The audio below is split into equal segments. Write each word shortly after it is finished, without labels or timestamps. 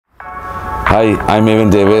Hi, I'm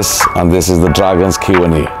Mefin Davies and this is the Dragons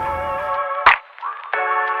Q&A.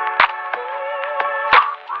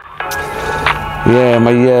 Yeah,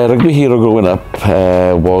 my rugby hero growing up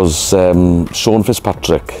was Sean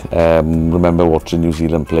Fitzpatrick. Remember watching New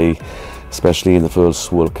Zealand play, especially in the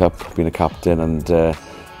first World Cup, being a captain and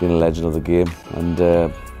being a legend of the game. And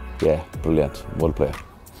yeah, brilliant, what a player.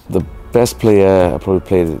 The best player I probably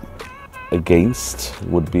played against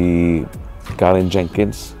would be Gary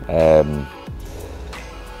Jenkins.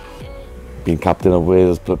 Being captain of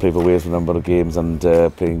Wales, played for Wales for a number of games and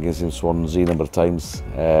playing against him Swansea a number of times,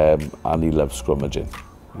 and he loved scrummaging.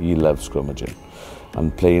 He loved scrummaging.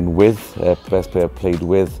 And playing with, best player played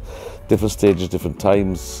with, different stages, different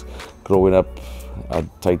times. Growing up, I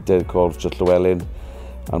had tight dead called Just Llewellyn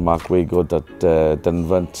and Mark Waygood at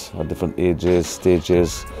Dunvant at different ages,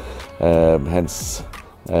 stages, hence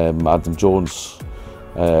Adam Jones.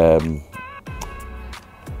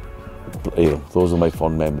 You know, those are my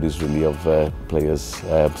fond memories really of players,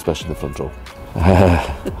 especially in the front row.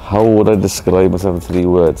 How would I describe myself in 3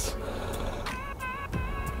 words?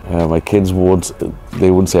 My kids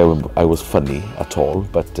wouldn't say I was funny at all,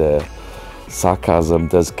 but sarcasm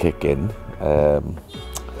does kick in.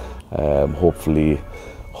 Hopefully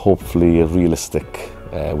realistic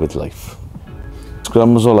with life.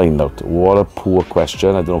 Scrums or line out? What a poor question.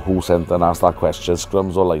 I don't know who sent and asked that question.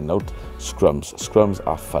 Scrums or line out? Scrums. Scrums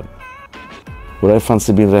are fun. Would I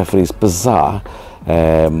fancy being referees? Bizarre.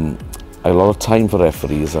 A lot of time for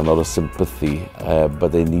referees and a lot of sympathy, but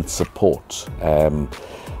they need support.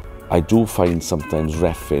 I do find sometimes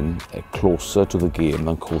reffing closer to the game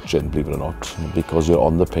than coaching, believe it or not, because you're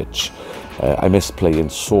on the pitch. I miss playing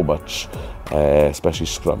so much, especially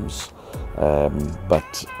scrums.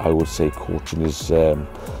 But I would say coaching is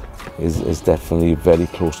definitely very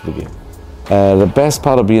close to the game. The best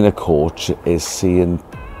part of being a coach is seeing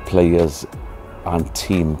players and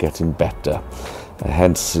team getting better.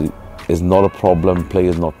 Hence, it's not a problem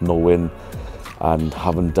players not knowing and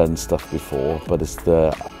haven't done stuff before, but it's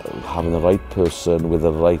having the right person with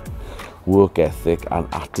the right work ethic and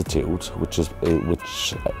attitude, which is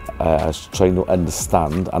trying to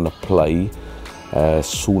understand and apply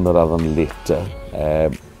sooner rather than later.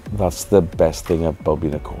 That's the best thing about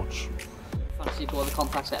being a coach. Fancy for the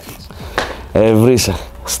contact settings? Every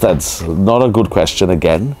studs. Not a good question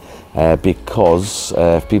again. Because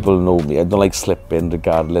if people know me, I don't like slipping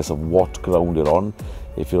regardless of what ground you're on.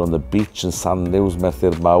 If you're on the beach in Sandhills,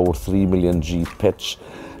 Merthyr Mawr, 3 million G pitch,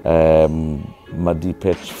 muddy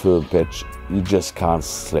pitch, firm pitch, you just can't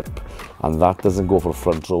slip. And that doesn't go for a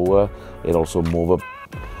front rower. It also more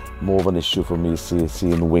of an issue for me seeing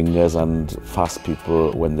wingers and fast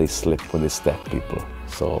people when they slip, when they step people.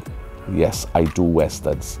 So yes, I do wear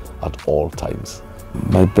studs at all times.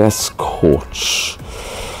 My best coach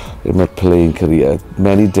in my playing career,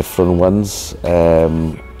 many different ones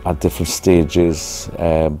at different stages,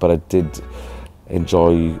 but I did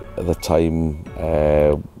enjoy the time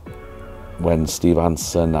when Steve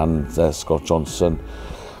Hansen and Scott Johnson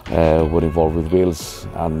were involved with Wales,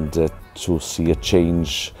 and to see a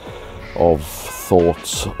change of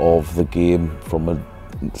thought of the game from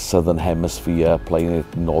a southern hemisphere playing it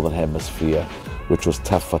in northern hemisphere, which was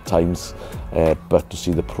tough at times, but to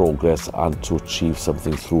see the progress and to achieve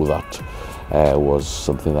something through that was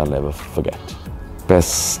something I'll never forget.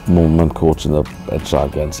 Best moment coaching the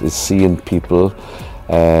Dragons is seeing people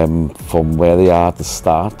from where they are at the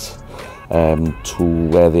start to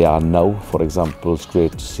where they are now. For example, it's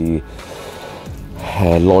great to see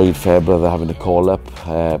Lloyd Fairbrother having a call-up,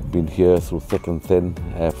 been here through thick and thin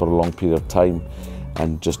for a long period of time,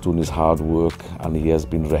 and just doing his hard work, and he has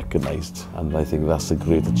been recognised, and I think that's a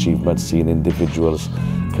great achievement, seeing individuals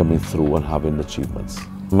coming through and having achievements.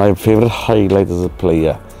 My favourite highlight as a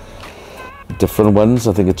player, different ones.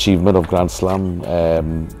 I think achievement of Grand Slam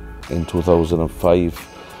in 2005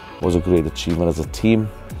 was a great achievement as a team,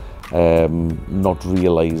 not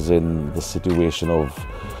realising the situation of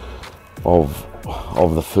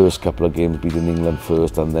the first couple of games, beating England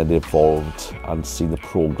first and then evolved, and seeing the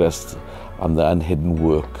progress and the unhidden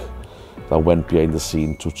work that went behind the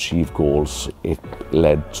scene to achieve goals. It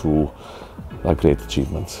led to a great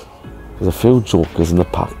achievement. There's a few jokers in the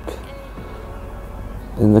pack,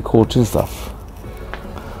 in the coaching stuff.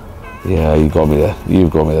 Yeah, you got me there. You've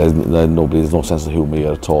got me there. There's no sense of humour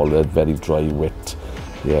here at all. They're very dry wit.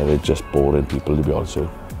 Yeah, they're just boring people, to be honest with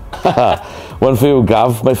you. One for you,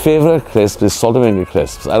 Gav. My favourite crisp is salt and vinegar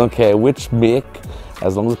crisps. I don't care which make,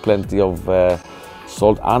 as long as there's plenty of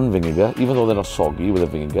salt and vinegar, even though they're not soggy with the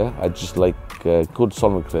vinegar. I just like good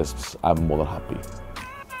salt and crisps. I'm more than happy.